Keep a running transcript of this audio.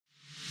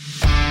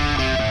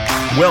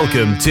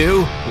Welcome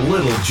to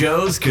Little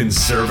Joe's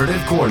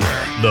Conservative Corner,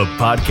 the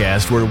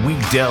podcast where we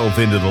delve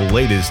into the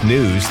latest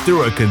news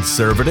through a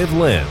conservative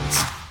lens.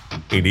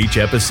 In each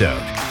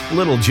episode,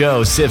 Little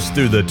Joe sifts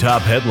through the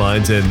top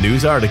headlines and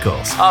news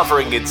articles,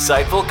 offering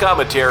insightful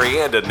commentary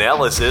and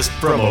analysis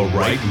from a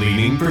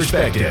right-leaning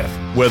perspective.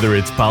 Whether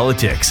it's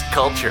politics,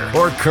 culture,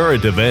 or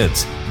current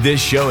events,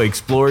 this show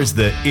explores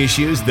the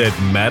issues that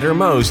matter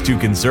most to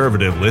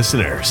conservative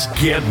listeners.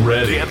 Get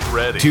ready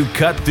to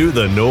cut through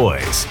the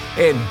noise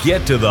and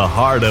get to the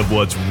heart of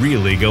what's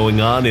really going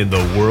on in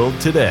the world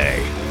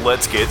today.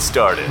 Let's get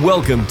started.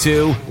 Welcome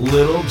to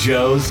Little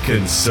Joe's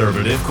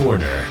Conservative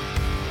Corner.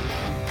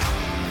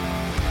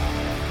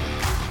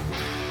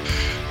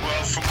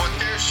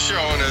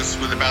 Showing us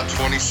with about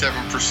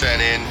 27%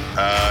 in.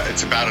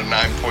 It's about a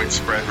 9-point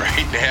spread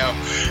right now.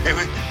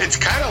 It's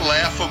kind of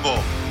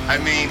laughable. I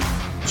mean,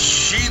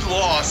 she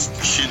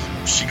lost.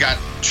 She got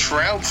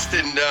trounced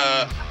in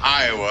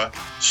Iowa.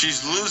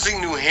 She's losing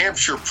New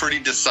Hampshire pretty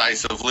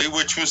decisively,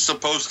 which was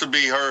supposed to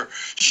be her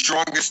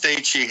strongest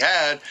state she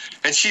had,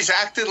 and she's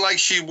acting like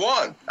she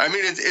won. I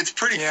mean, it's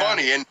pretty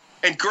funny.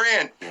 And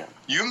Grant,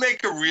 you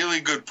make a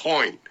really good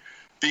point,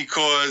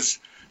 because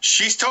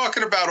she's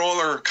talking about all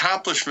her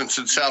accomplishments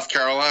in South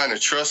Carolina.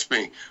 Trust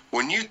me,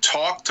 when you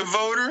talk to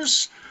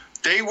voters,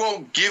 they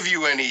won't give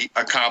you any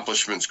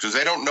accomplishments because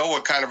they don't know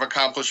what kind of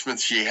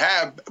accomplishments she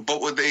had.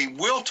 But what they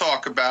will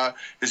talk about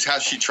is how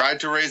she tried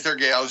to raise their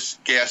gas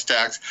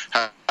tax,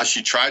 how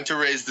she tried to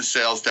raise the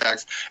sales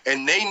tax.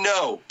 And they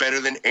know better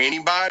than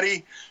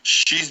anybody,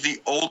 she's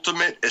the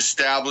ultimate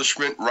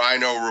establishment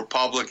rhino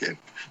Republican.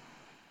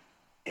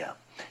 Yeah,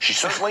 she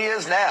certainly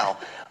is now.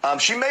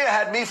 She may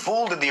have had me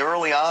fooled in the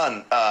early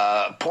on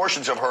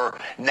portions of her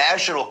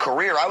national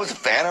career. I was a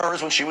fan of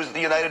hers when she was at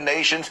the United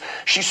Nations.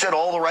 She said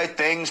all the right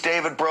things,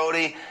 David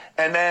Brody,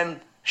 and then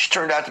she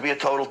turned out to be a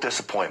total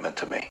disappointment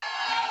to me.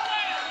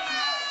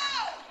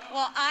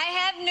 Well, I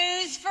have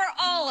news for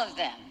all of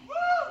them.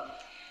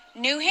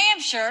 New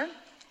Hampshire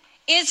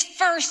is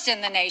first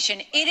in the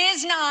nation. It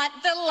is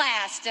not the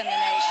last in the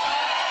nation.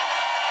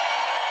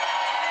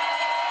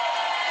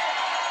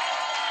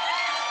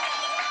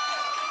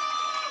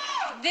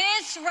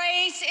 This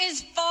race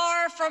is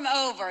far from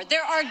over.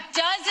 There are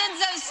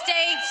dozens of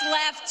states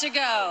left to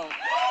go.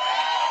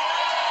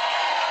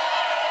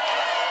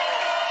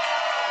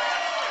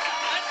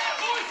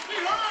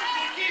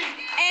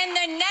 And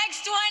the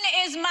next one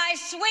is my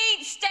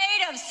sweet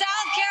state of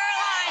South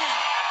Carolina.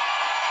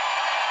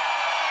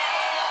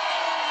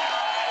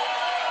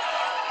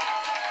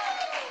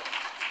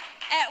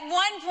 At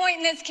one point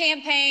in this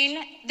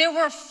campaign, there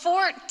were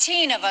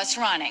 14 of us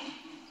running.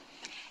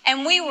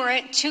 And we were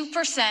at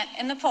 2%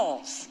 in the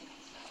polls.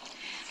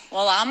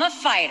 Well, I'm a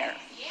fighter.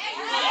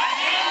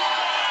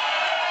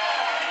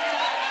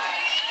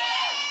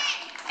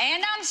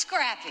 And I'm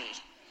scrappy.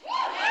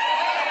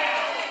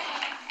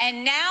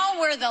 And now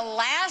we're the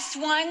last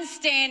one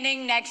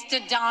standing next to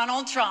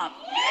Donald Trump.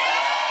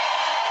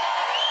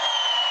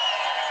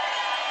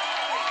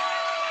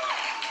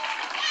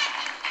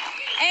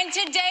 And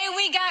today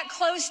we got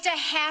close to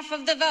half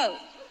of the vote.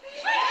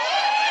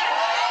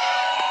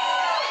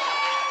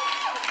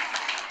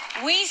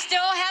 We still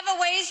have a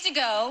ways to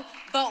go,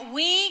 but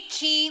we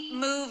keep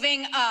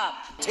moving up.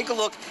 Take a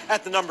look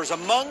at the numbers.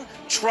 Among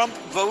Trump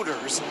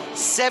voters,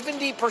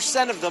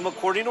 70% of them,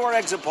 according to our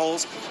exit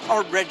polls,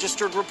 are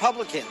registered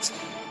Republicans.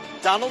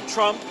 Donald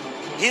Trump,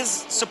 his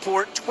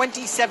support,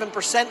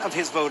 27% of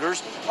his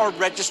voters are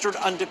registered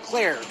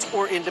undeclared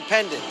or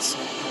independents.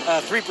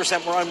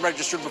 3% were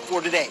unregistered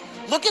before today.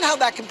 Look at how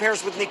that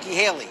compares with Nikki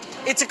Haley.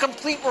 It's a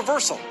complete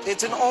reversal.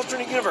 It's an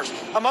alternate universe.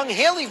 Among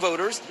Haley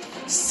voters,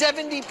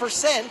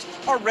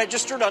 70% are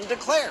registered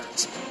undeclared.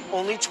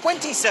 Only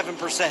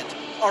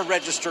 27% are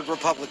registered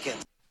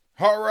Republicans.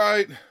 All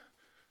right.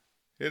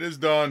 It is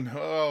done.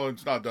 Oh,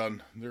 it's not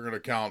done. They're going to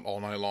count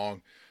all night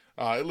long.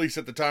 At least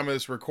at the time of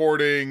this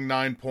recording,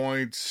 9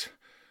 points.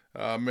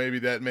 Maybe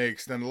that may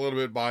extend a little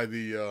bit by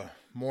the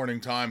morning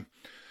time.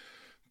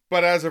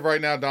 But as of right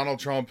now, Donald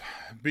Trump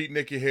beat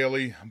Nikki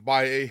Haley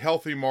by a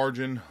healthy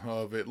margin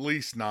of at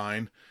least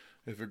 9.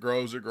 If it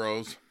grows, it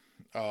grows.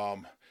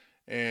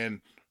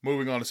 And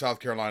moving on to South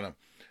Carolina.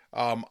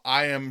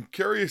 I am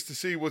curious to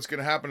see what's going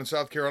to happen in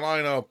South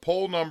Carolina.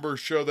 Poll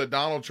numbers show that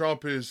Donald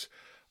Trump is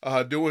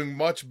doing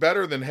much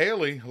better than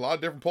Haley. A lot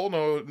of different poll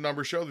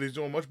numbers show that he's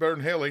doing much better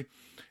than Haley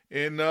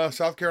in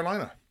South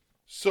Carolina.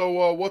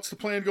 So what's the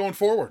plan going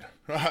forward?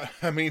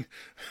 I mean,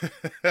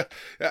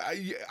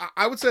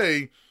 I would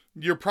say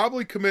you're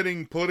probably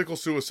committing political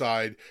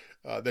suicide,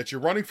 that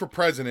you're running for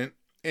president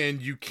and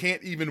you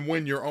can't even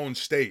win your own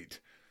state.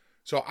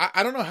 So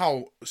I don't know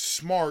how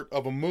smart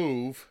of a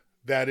move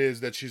that is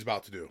that she's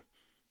about to do.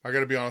 I got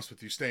to be honest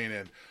with you, staying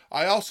in.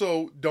 I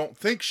also don't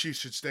think she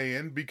should stay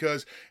in,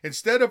 because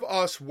instead of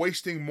us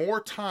wasting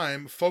more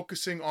time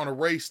focusing on a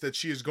race that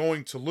she is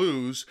going to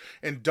lose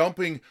and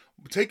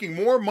taking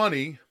more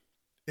money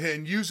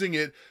and using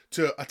it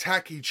to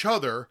attack each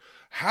other,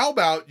 how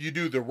about you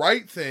do the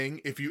right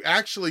thing if you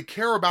actually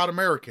care about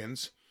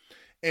Americans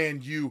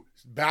and you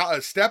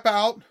Step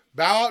out,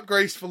 bow out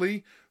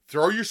gracefully,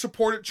 throw your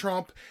support at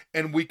Trump,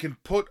 and we can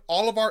put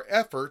all of our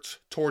efforts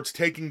towards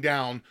taking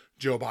down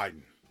Joe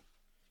Biden.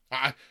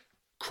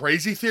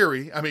 Crazy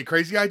theory. I mean,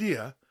 crazy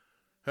idea.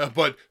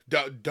 But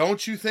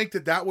don't you think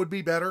that would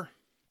be better?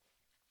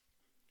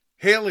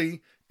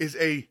 Haley is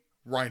a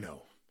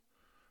rhino.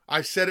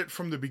 I said it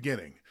from the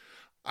beginning.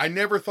 I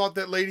never thought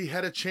that lady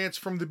had a chance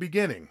from the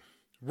beginning.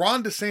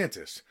 Ron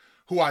DeSantis,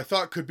 who I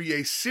thought could be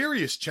a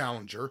serious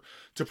challenger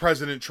to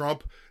President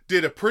Trump,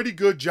 did a pretty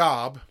good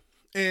job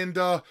and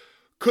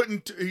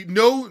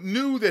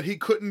knew that he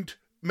couldn't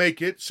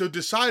make it, so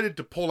decided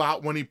to pull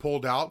out when he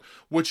pulled out,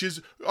 which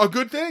is a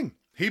good thing.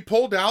 He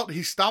pulled out,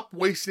 he stopped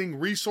wasting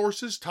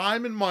resources,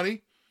 time, and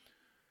money,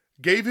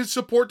 gave his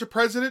support to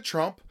President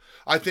Trump.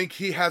 I think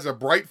he has a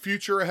bright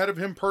future ahead of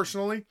him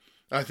personally.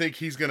 I think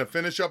he's going to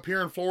finish up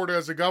here in Florida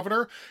as a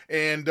governor,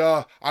 and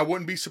I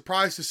wouldn't be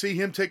surprised to see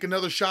him take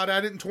another shot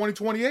at it in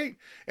 2028.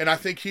 And I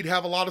think he'd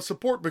have a lot of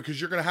support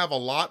because you're going to have a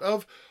lot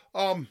of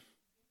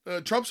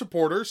Trump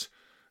supporters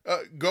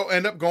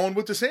end up going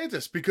with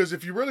DeSantis. Because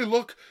if you really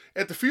look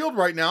at the field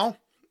right now,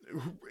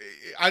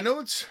 I know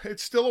it's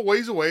still a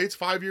ways away. It's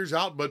 5 years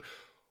out, but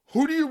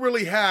who do you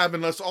really have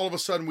unless all of a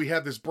sudden we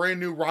have this brand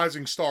new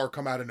rising star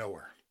come out of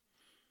nowhere?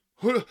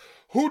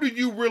 Who do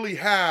you really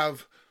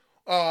have,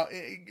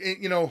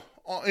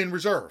 in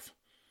reserve?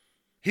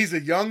 He's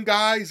a young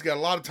guy. He's got a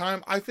lot of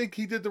time. I think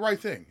he did the right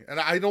thing. And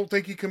I don't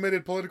think he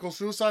committed political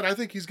suicide. I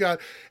think he's got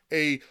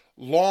a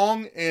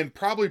long and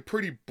probably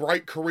pretty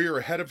bright career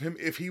ahead of him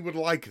if he would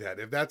like that,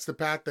 if that's the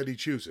path that he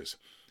chooses.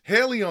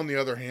 Haley, on the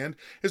other hand,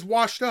 is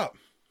washed up.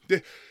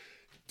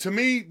 To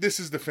me, this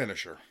is the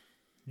finisher.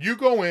 You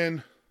go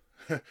in,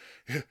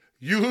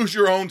 you lose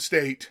your own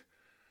state,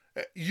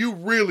 you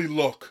really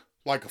look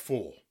like a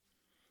fool.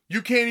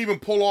 You can't even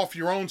pull off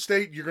your own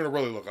state, you're going to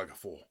really look like a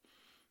fool.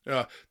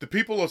 The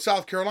people of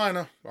South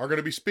Carolina are going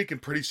to be speaking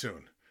pretty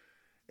soon.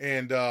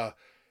 And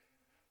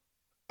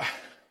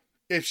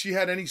if she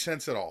had any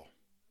sense at all,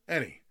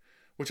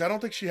 which I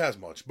don't think she has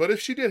much, but if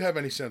she did have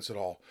any sense at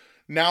all,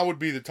 now would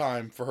be the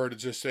time for her to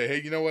just say,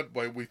 hey, you know what?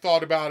 We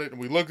thought about it and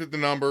we looked at the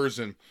numbers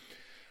and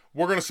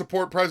we're going to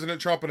support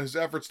President Trump in his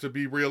efforts to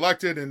be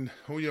reelected, and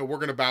we're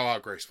going to bow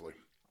out gracefully.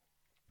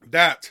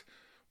 That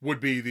would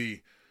be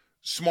the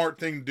smart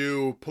thing to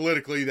do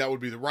politically. That would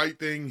be the right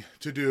thing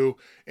to do.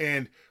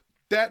 And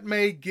that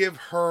may give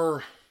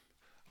her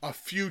a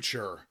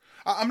future.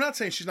 I'm not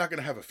saying she's not going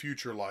to have a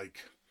future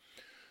like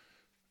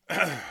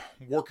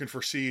working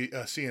for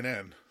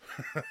CNN.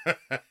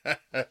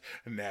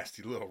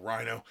 Nasty little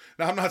rhino.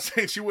 Now, I'm not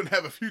saying she wouldn't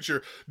have a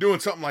future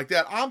doing something like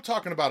that. I'm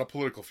talking about a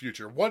political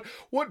future.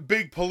 What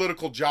big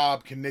political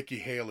job can Nikki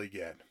Haley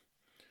get?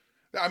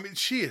 I mean,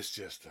 she is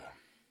just...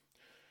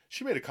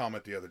 she made a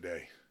comment the other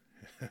day.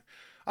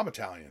 I'm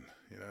Italian,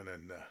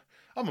 and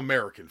I'm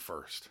American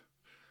first.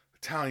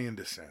 Italian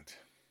descent.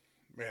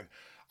 Man,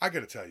 I got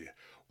to tell you,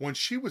 when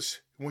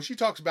she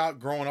talks about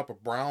growing up a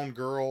brown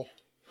girl,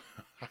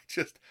 I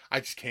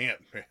just can't,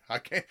 man. I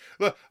can't.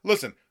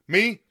 Listen,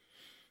 me,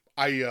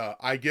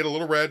 I get a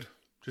little red,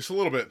 just a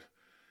little bit,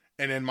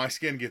 and then my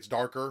skin gets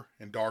darker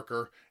and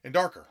darker and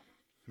darker.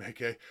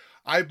 Okay?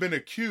 I've been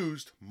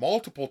accused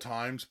multiple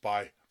times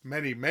by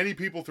many, many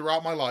people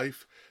throughout my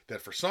life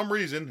that for some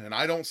reason, and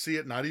I don't see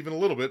it, not even a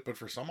little bit, but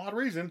for some odd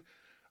reason,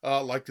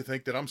 like to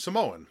think that I'm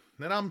Samoan.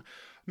 And I'm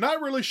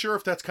not really sure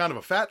if that's kind of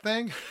a fat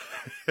thing,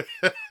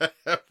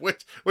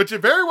 which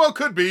it very well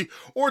could be,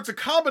 or it's a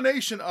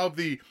combination of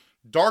the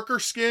darker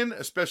skin,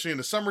 especially in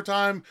the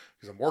summertime,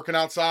 because I'm working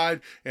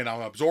outside and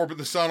I'm absorbing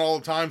the sun all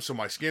the time, so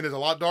my skin is a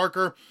lot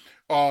darker.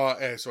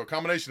 And so a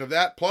combination of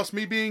that plus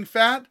me being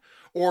fat,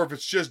 or if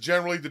it's just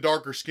generally the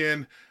darker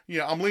skin,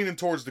 I'm leaning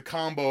towards the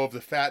combo of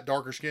the fat,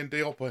 darker skin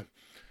deal. But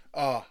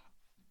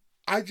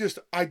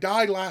I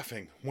die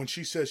laughing when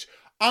she says,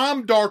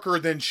 I'm darker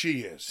than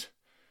she is.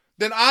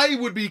 Then I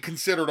would be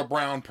considered a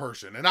brown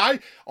person. And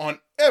on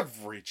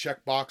every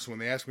checkbox, when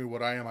they ask me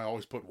what I am, I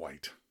always put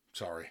white.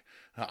 Sorry.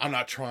 I'm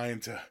not trying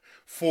to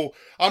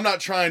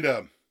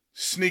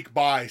sneak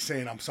by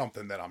saying I'm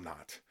something that I'm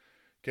not.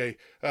 Okay.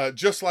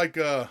 Just like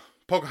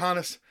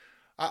Pocahontas,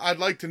 I'd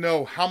like to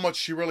know how much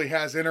she really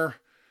has in her.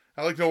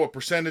 I'd like to know what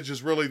percentage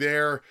is really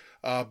there,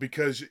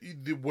 because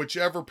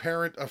whichever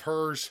parent of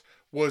hers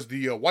was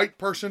the white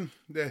person,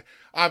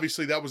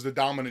 obviously that was the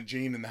dominant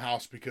gene in the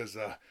house, because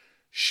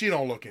she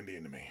don't look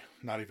Indian to me.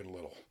 Not even a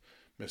little.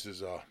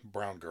 Mrs.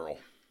 Brown Girl.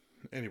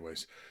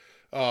 Anyways,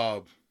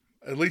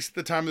 at least at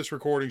the time of this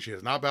recording, she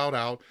has not bowed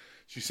out.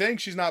 She's saying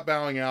she's not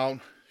bowing out.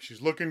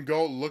 She's looking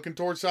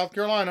towards South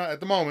Carolina at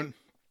the moment.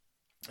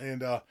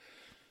 And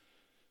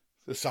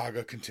the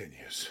saga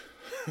continues.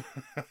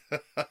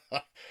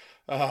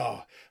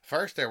 Oh,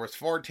 first there was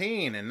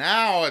 14, and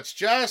now it's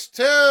just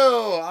 2.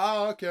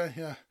 Oh, okay,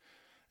 yeah.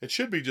 It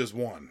should be just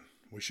 1.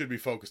 We should be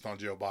focused on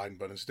Joe Biden,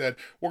 but instead,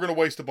 we're going to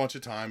waste a bunch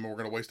of time, and we're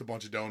going to waste a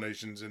bunch of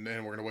donations, and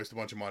we're going to waste a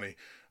bunch of money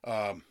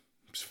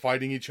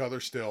fighting each other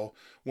still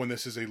when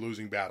this is a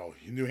losing battle.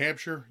 In New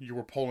Hampshire, you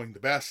were polling the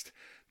best.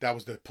 that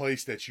was the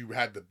place that you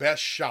had the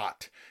best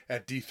shot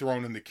at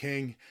dethroning the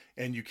king,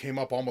 and you came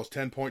up almost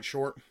 10 points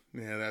short.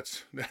 Yeah,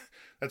 that's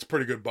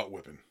pretty good butt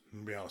whipping, to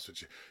be honest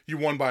with you. You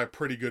won by a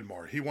pretty good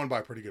margin. He won by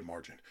a pretty good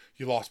margin.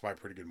 You lost by a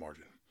pretty good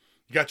margin.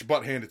 You got your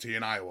butt handed to you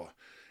in Iowa.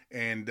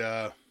 And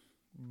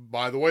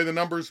by the way the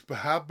numbers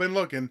have been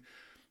looking,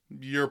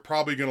 you're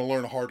probably going to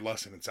learn a hard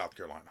lesson in South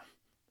Carolina.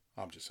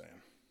 I'm just saying.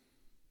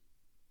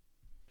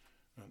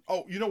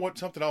 Oh, you know what?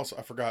 Something else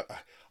I forgot.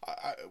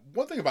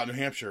 One thing about New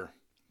Hampshire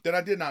that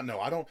I did not know.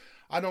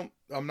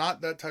 I'm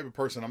not that type of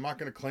person. I'm not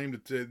going to claim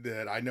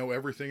that I know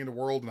everything in the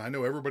world and I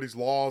know everybody's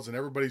laws and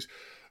everybody's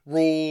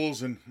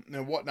rules and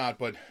whatnot.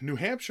 But New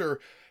Hampshire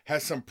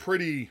has some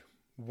pretty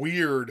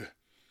weird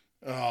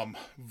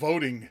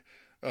voting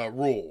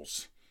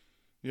rules.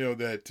 You know,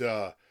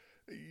 that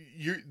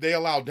they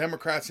allow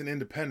Democrats and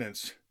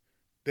independents,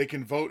 they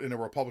can vote in a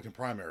Republican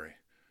primary.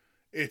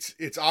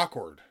 It's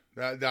awkward.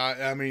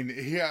 I mean,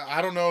 yeah,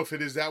 I don't know if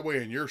it is that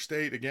way in your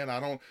state. Again, I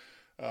don't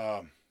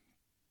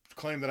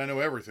claim that I know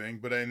everything,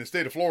 but in the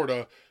state of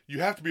Florida, you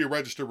have to be a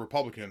registered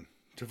Republican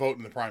to vote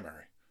in the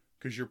primary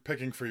because you're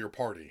picking for your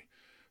party.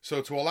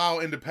 So to allow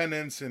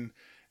independents and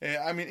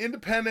I mean,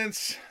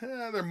 independents,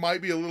 there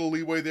might be a little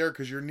leeway there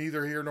because you're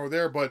neither here nor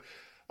there, but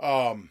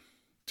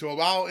to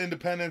allow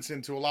independents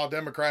and to allow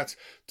Democrats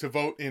to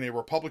vote in a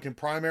Republican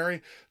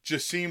primary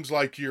just seems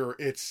like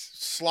it's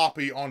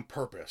sloppy on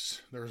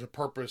purpose. There's a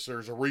purpose,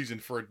 there's a reason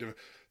for it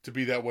to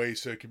be that way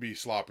so it can be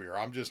sloppier.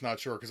 I'm just not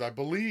sure because I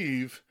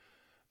believe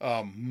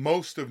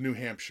most of New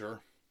Hampshire,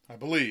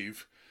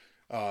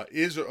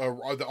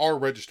 are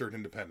registered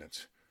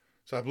independents.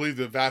 So I believe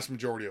the vast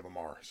majority of them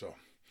are. So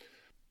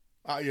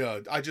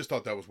I just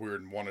thought that was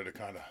weird and wanted to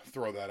kind of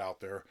throw that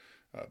out there.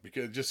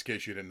 Because just in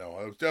case you didn't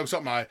know, that was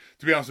something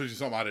to be honest with you,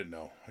 something I didn't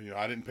know. You know,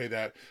 I didn't pay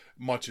that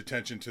much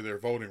attention to their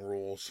voting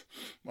rules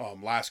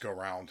last go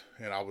round,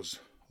 and I was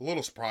a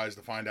little surprised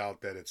to find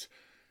out that it's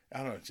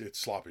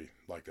sloppy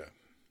like that.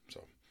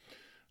 So,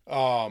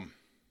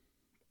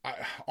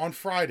 on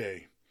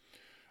Friday,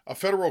 a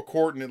federal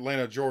court in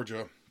Atlanta,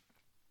 Georgia,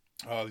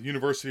 the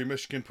University of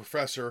Michigan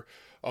professor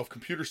of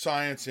computer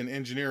science and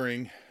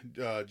engineering,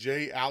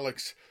 J.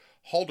 Alex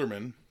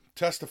Halderman,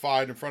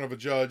 testified in front of a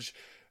judge.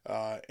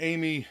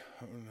 The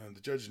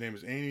judge's name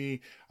is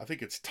Amy, I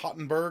think it's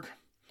Tottenberg.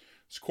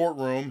 It's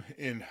courtroom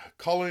in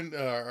Cullen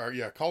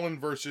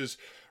versus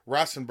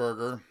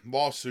Rassenberger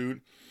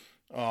lawsuit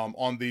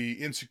on the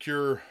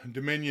insecure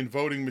Dominion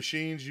voting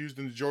machines used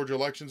in the Georgia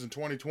elections in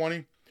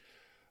 2020.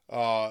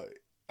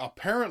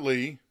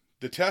 Apparently,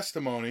 the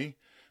testimony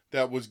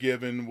that was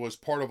given was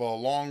part of a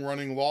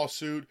long-running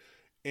lawsuit,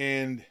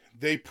 and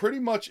they pretty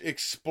much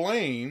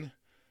explain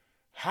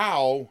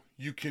how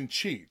you can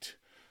cheat.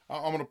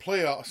 I'm going to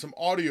play some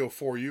audio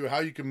for you, how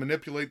you can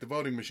manipulate the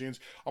voting machines.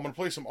 I'm going to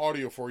play some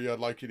audio for you. I'd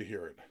like you to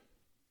hear it.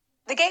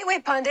 The Gateway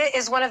Pundit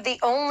is one of the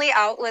only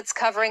outlets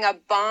covering a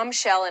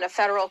bombshell in a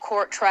federal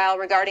court trial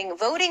regarding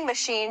voting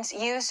machines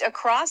used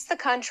across the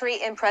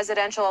country in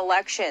presidential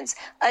elections.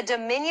 A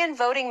Dominion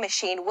voting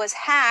machine was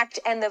hacked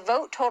and the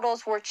vote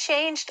totals were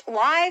changed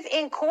live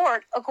in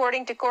court,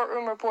 according to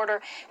courtroom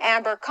reporter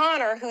Amber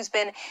Connor, who's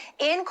been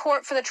in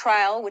court for the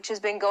trial, which has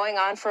been going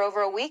on for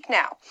over a week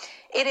now.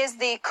 It is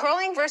the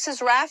Curling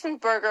versus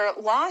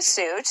Raffensperger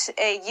lawsuit.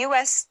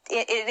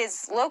 It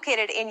is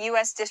located in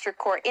U.S. District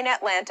Court in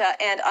Atlanta,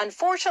 and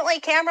unfortunately,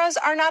 cameras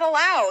are not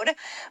allowed.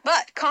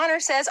 But Connor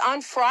says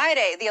on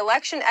Friday, the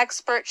election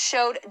expert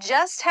showed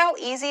just how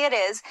easy it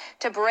is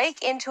to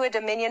break into a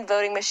Dominion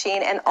voting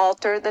machine and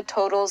alter the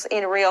totals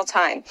in real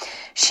time.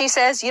 She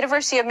says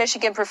University of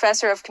Michigan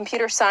professor of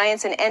computer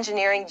science and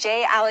engineering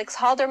J. Alex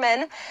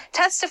Halderman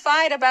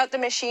testified about the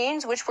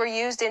machines which were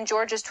used in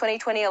Georgia's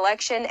 2020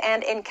 election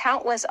and in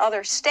countless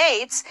other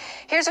states.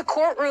 Here's a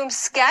courtroom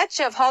sketch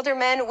of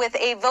Halderman with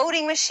a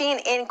voting machine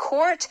in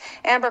court.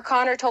 Amber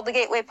Connor told the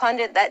Gateway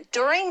Pundit that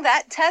during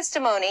that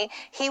testimony,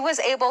 he was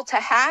able to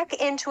hack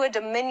into a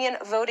Dominion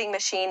voting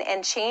machine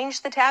and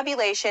change the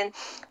tabulation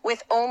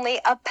with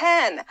only a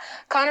pen.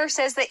 Connor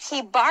says that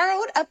he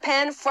borrowed a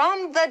pen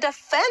from the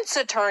defense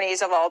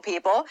attorneys of all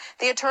people,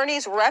 the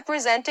attorneys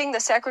representing the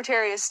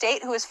Secretary of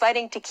State who is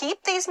fighting to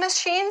keep these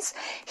machines.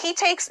 He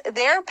takes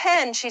their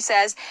pen, she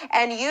says,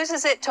 and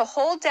uses it to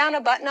hold down a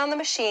button on the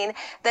machine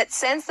that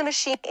sends the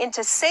machine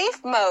into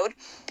safe mode.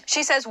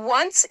 She says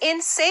once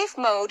in safe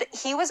mode,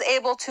 he was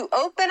able to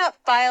open up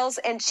files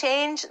and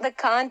change the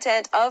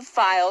content of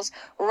files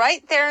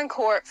right there in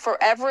court for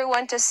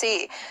everyone to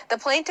see. The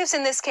plaintiffs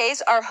in this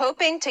case are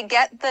hoping to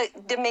get the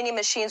Dominion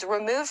machines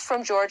removed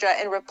from Georgia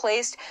and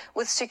replaced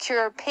with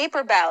secure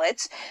paper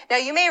ballots. Now,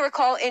 you may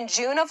recall in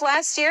June of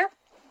last year,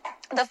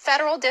 The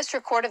Federal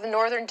District Court of the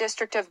Northern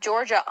District of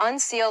Georgia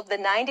unsealed the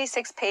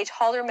 96-page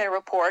Halderman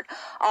report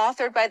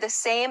authored by the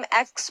same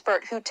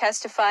expert who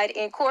testified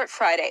in court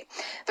Friday.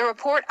 The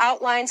report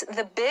outlines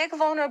the big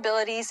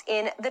vulnerabilities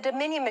in the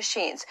Dominion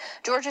machines.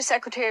 Georgia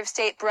Secretary of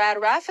State Brad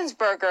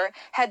Raffensperger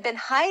had been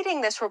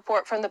hiding this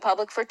report from the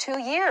public for 2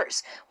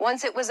 years.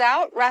 Once it was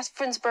out,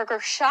 Raffensperger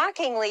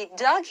shockingly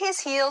dug his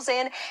heels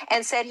in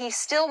and said he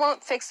still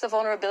won't fix the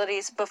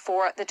vulnerabilities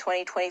before the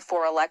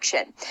 2024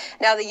 election.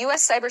 Now, the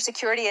U.S.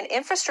 Cybersecurity and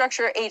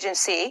Infrastructure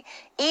Agency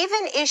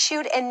even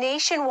issued a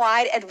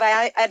nationwide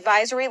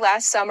advisory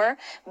last summer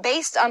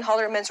based on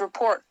Halderman's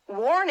report,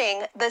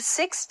 warning the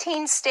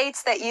 16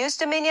 states that use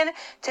Dominion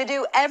to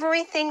do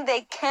everything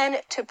they can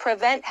to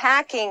prevent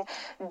hacking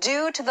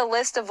due to the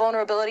list of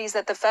vulnerabilities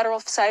that the Federal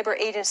Cyber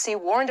Agency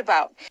warned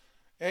about.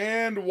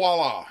 And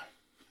voila.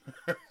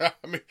 I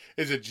mean,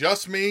 is it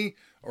just me,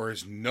 or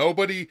is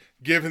nobody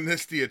giving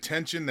this the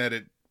attention that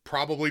it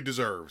probably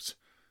deserves?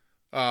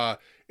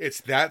 It's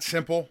that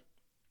simple.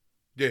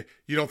 Yeah,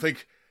 you don't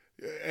think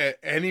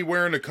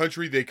anywhere in the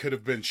country they could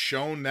have been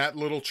shown that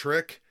little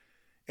trick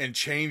and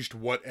changed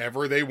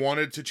whatever they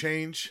wanted to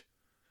change?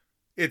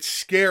 It's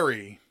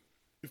scary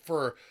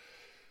for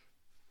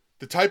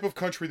the type of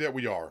country that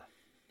we are,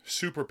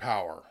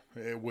 superpower,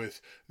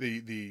 with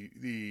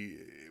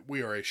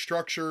we are a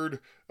structured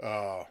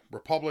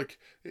republic.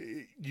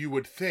 You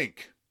would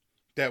think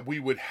that we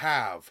would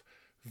have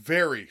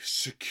very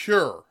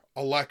secure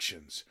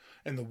elections.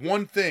 And the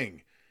one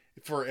thing,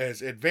 for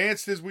as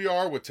advanced as we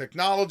are with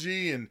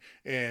technology and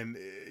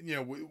you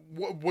know,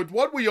 with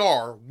what we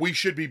are, we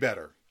should be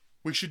better.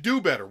 We should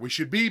do better. We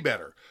should be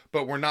better,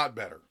 but we're not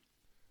better.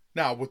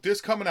 Now, with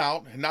this coming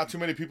out and not too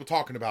many people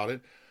talking about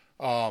it,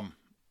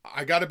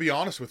 I got to be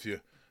honest with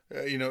you.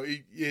 You know,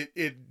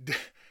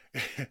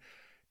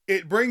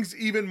 it brings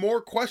even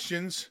more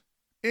questions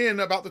in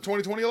about the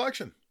 2020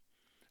 election.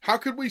 How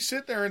could we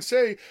sit there and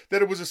say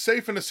that it was a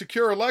safe and a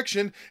secure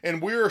election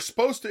and we're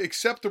supposed to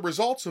accept the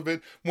results of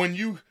it when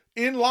you,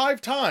 in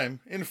live time,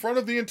 in front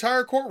of the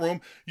entire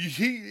courtroom,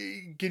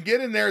 he can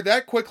get in there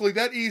that quickly,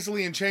 that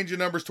easily, and change the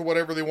numbers to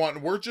whatever they want,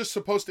 and we're just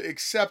supposed to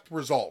accept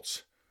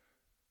results?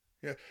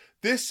 Yeah,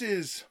 this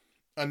is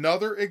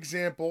another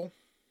example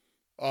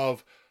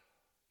of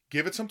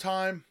give it some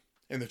time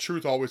and the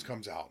truth always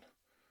comes out.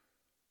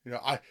 You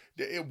know,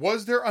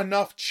 was there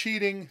enough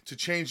cheating to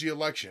change the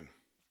election?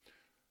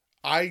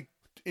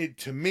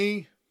 To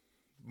me,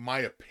 my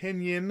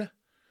opinion,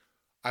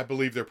 I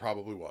believe there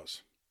probably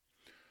was.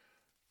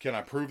 Can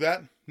I prove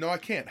that? No, I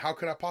can't. How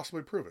could I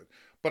possibly prove it?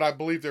 But I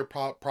believe there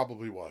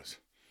probably was.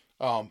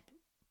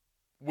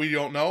 We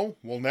don't know.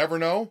 We'll never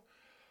know.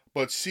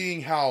 But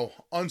seeing how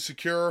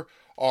unsecure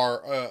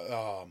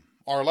our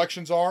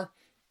elections are,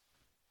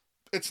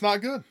 it's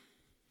not good.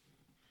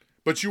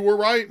 But you were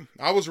right.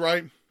 I was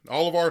right.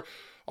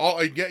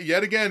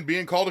 Yet again,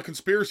 being called a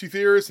conspiracy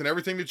theorist and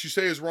everything that you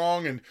say is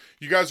wrong, and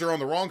you guys are on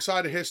the wrong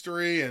side of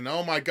history, and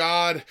oh my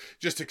God,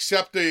 just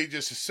accept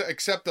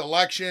the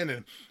election,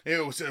 and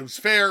it was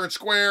fair and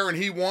square, and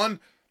he won.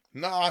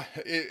 Nah,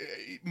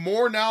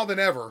 more now than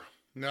ever.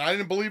 Now, I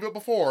didn't believe it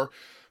before,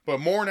 but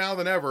more now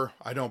than ever,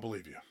 I don't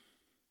believe you.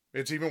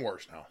 It's even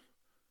worse now.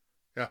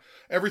 Yeah,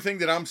 everything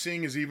that I'm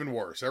seeing is even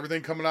worse.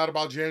 Everything coming out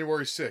about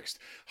January 6th,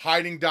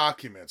 hiding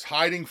documents,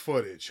 hiding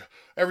footage,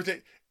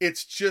 everything.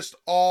 It's just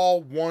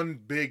all one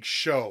big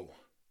show.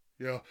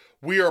 You know,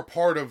 we are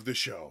part of the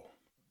show.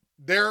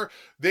 They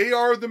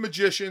are the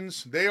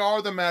magicians, they are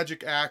the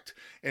magic act,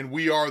 and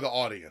we are the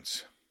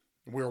audience.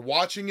 We're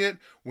watching it.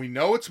 We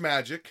know it's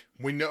magic.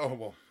 We know,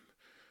 well,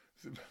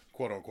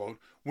 quote unquote,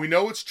 we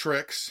know it's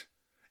tricks,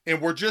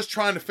 and we're just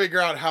trying to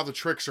figure out how the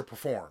tricks are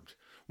performed.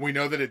 We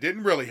know that it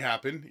didn't really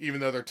happen, even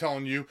though they're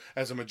telling you,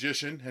 as a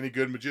magician, any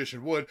good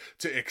magician would,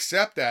 to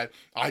accept that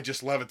I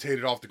just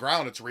levitated off the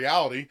ground. It's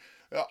reality.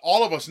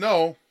 All of us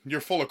know you're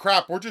full of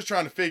crap. We're just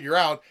trying to figure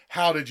out,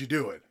 how did you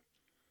do it?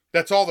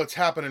 That's all that's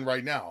happening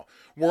right now.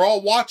 We're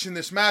all watching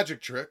this magic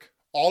trick.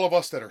 All of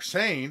us that are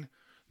sane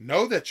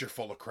know that you're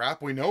full of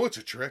crap. We know it's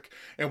a trick,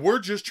 and we're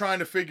just trying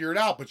to figure it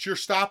out. But you're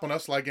stopping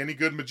us like any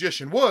good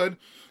magician would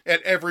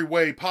at every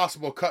way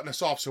possible, cutting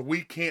us off so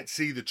we can't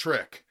see the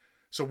trick.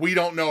 So we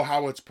don't know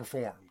how it's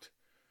performed.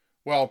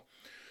 Well,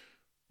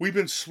 we've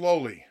been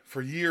slowly,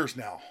 for years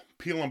now,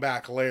 peeling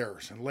back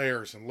layers and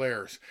layers and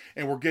layers.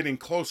 And we're getting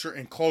closer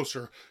and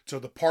closer to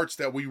the parts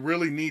that we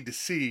really need to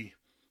see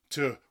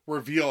to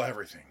reveal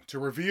everything. To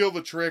reveal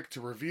the trick,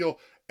 to reveal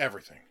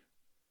everything.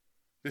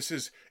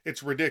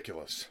 It's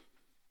ridiculous.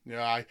 You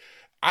know,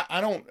 I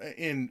don't,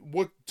 and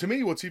to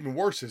me, what's even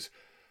worse is,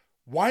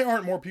 why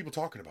aren't more people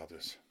talking about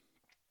this?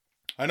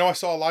 I know I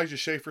saw Elijah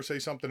Schaffer say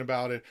something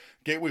about it.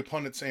 Gateway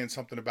Pundit saying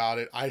something about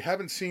it. I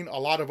haven't seen a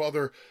lot of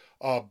other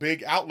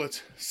big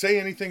outlets say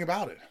anything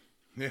about it.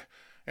 Yeah.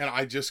 And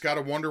I just got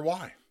to wonder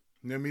why.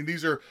 I mean,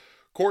 these are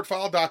court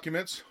file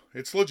documents.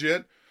 It's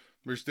legit.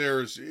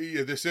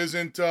 This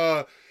isn't,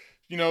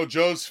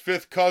 Joe's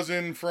fifth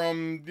cousin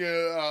from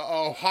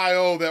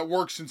Ohio that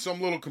works in some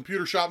little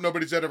computer shop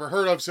nobody's ever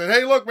heard of said,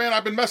 hey, look, man,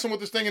 I've been messing with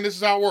this thing and this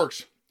is how it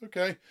works.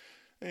 Okay.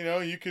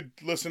 You could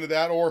listen to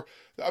that, or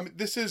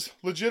this is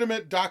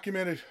legitimate,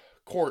 documented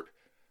court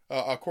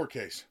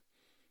case.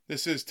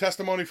 This is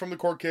testimony from the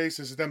court case.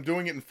 This is them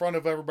doing it in front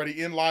of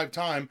everybody in live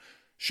time.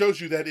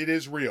 Shows you that it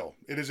is real.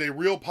 It is a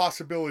real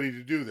possibility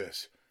to do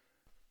this.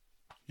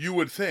 You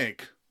would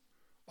think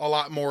a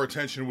lot more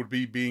attention would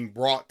be being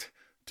brought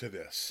to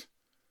this,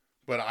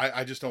 but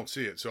I just don't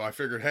see it. So I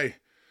figured, hey,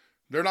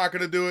 they're not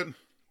going to do it.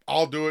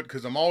 I'll do it,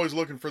 because I'm always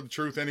looking for the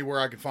truth anywhere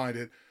I can find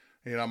it.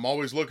 I'm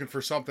always looking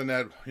for something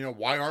that,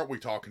 why aren't we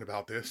talking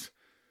about this?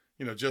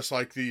 Just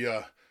like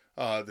the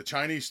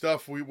Chinese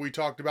stuff we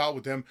talked about,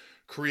 with them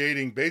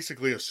creating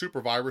basically a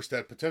super virus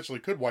that potentially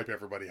could wipe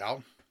everybody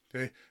out.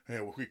 Okay,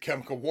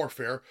 chemical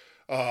warfare,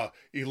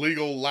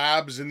 illegal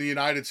labs in the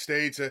United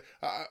States.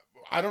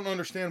 I don't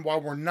understand why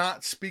we're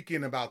not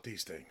speaking about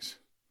these things.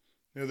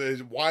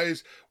 Why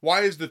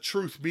is the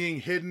truth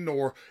being hidden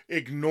or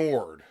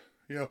ignored?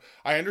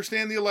 I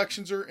understand the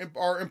elections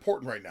are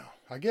important right now.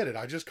 I get it.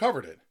 I just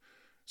covered it.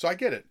 So I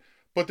get it.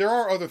 But there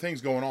are other things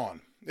going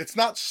on. It's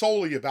not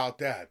solely about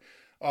that.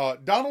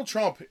 Donald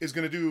Trump is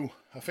going to do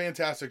a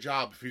fantastic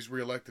job if he's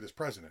reelected as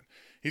president.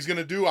 He's going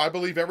to do, I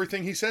believe,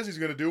 everything he says he's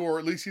going to do, or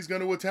at least he's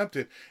going to attempt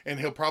it. And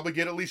he'll probably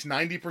get at least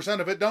 90%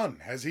 of it done,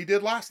 as he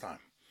did last time.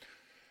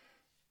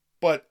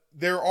 But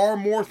there are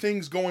more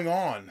things going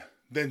on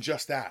than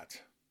just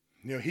that.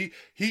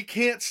 He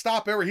can't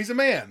stop he's a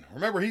man.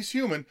 Remember, he's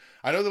human.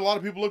 I know that a lot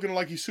of people look at him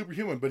like he's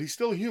superhuman, but he's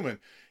still human.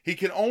 He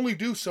can only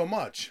do so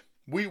much.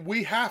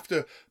 We have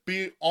to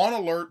be on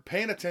alert,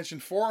 paying attention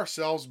for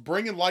ourselves,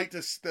 bringing light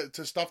to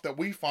stuff that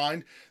we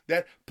find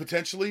that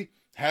potentially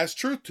has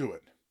truth to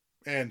it.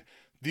 And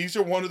these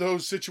are one of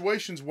those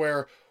situations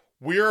where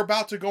we're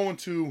about to go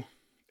into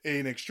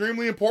an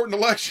extremely important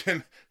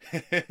election.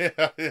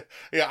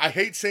 Yeah, I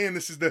hate saying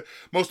this is the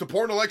most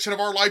important election of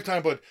our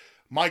lifetime, but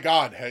my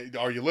God,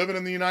 are you living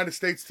in the United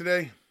States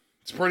today?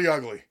 It's pretty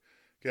ugly.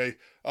 Okay.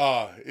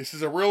 This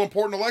is a real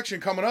important election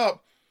coming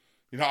up.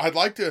 I'd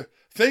like to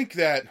think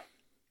that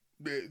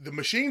the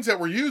machines that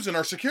we're using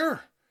are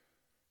secure.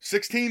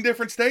 16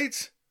 different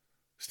states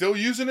still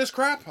using this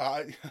crap.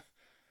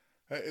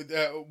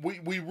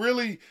 We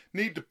really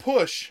need to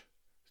push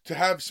to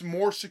have some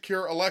more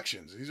secure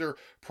elections. These are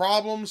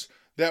problems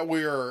that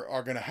we are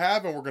going to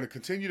have, and we're going to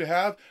continue to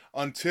have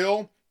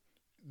until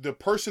the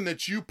person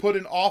that you put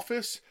in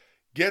office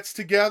gets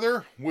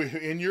together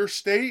in your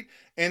state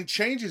and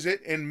changes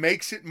it and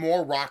makes it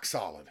more rock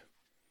solid.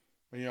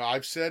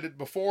 I've said it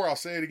before. I'll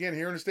say it again.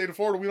 Here in the state of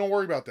Florida, we don't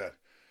worry about that.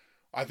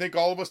 I think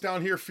all of us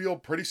down here feel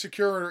pretty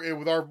secure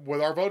with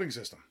our voting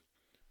system.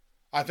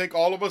 I think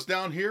all of us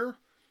down here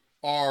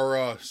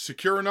are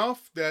secure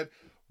enough that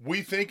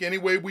we think any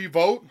way we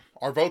vote,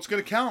 our vote's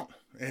going to count,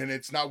 and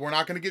we're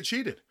not going to get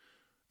cheated.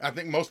 I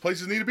think most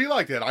places need to be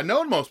like that. I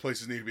know most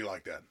places need to be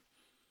like that.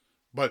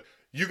 But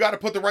you got to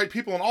put the right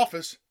people in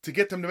office to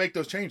get them to make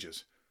those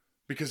changes.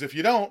 Because if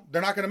you don't,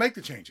 they're not going to make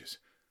the changes.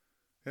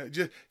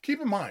 Just keep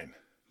in mind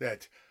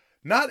that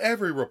not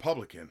every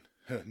Republican,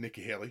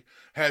 Nikki Haley,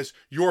 has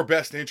your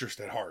best interest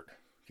at heart.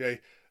 Okay?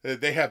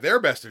 They have their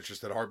best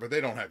interest at heart, but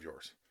they don't have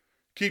yours.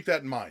 Keep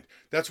that in mind.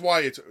 That's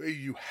why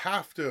you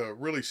have to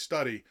really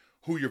study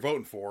who you're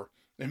voting for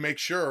and make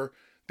sure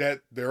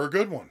that they're a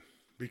good one.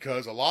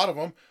 Because a lot of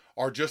them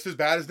are just as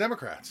bad as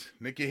Democrats.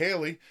 Nikki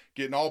Haley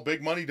getting all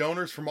big money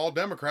donors from all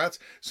Democrats.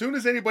 Soon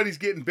as anybody's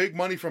getting big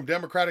money from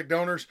Democratic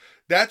donors,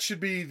 that should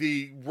be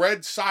the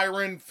red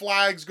siren,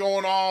 flags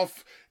going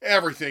off,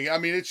 everything. I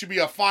mean, it should be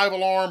a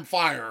 5-alarm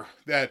fire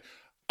that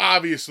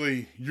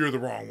obviously you're the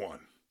wrong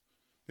one.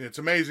 It's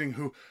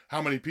amazing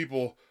how many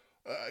people,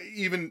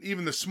 even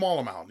the small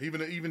amount,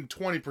 even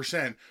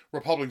 20%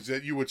 Republicans,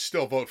 that you would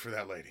still vote for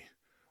that lady.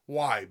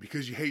 Why?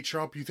 Because you hate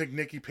Trump? You think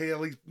Nikki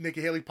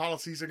Haley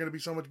policies are going to be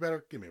so much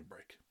better? Give me a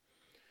break.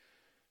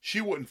 She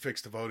wouldn't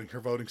fix her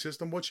voting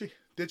system, would she?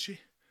 Did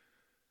she?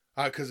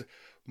 Because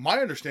my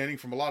understanding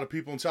from a lot of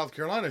people in South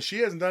Carolina, she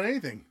hasn't done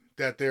anything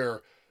that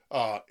they're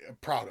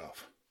proud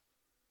of.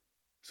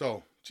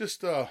 So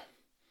just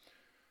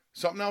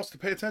something else to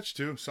pay attention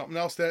to, something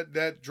else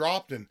that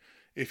dropped. And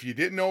if you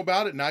didn't know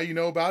about it, now you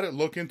know about it.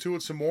 Look into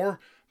it some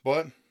more.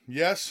 But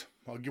yes,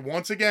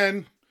 once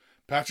again,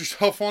 pat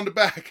yourself on the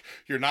back.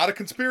 You're not a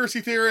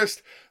conspiracy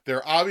theorist.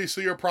 There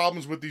obviously are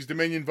problems with these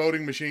Dominion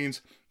voting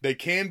machines. They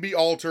can be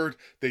altered.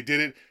 They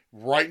did it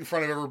right in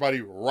front of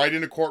everybody, right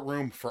in the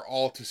courtroom for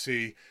all to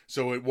see.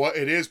 So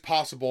it is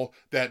possible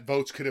that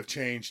votes could have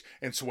changed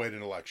and swayed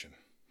an election.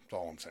 That's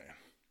all I'm saying.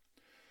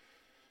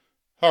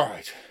 All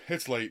right,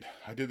 it's late.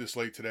 I did this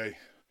late today.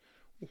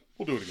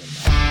 We'll do it again.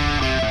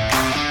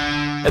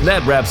 And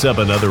that wraps up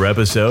another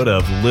episode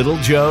of Little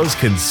Joe's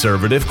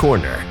Conservative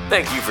Corner.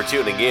 Thank you for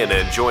tuning in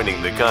and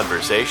joining the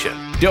conversation.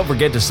 Don't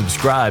forget to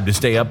subscribe to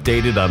stay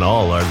updated on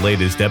all our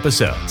latest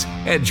episodes.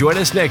 And join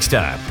us next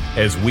time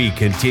as we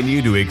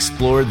continue to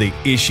explore the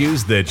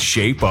issues that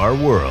shape our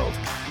world.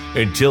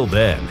 Until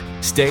then,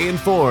 stay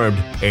informed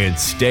and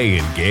stay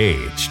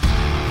engaged.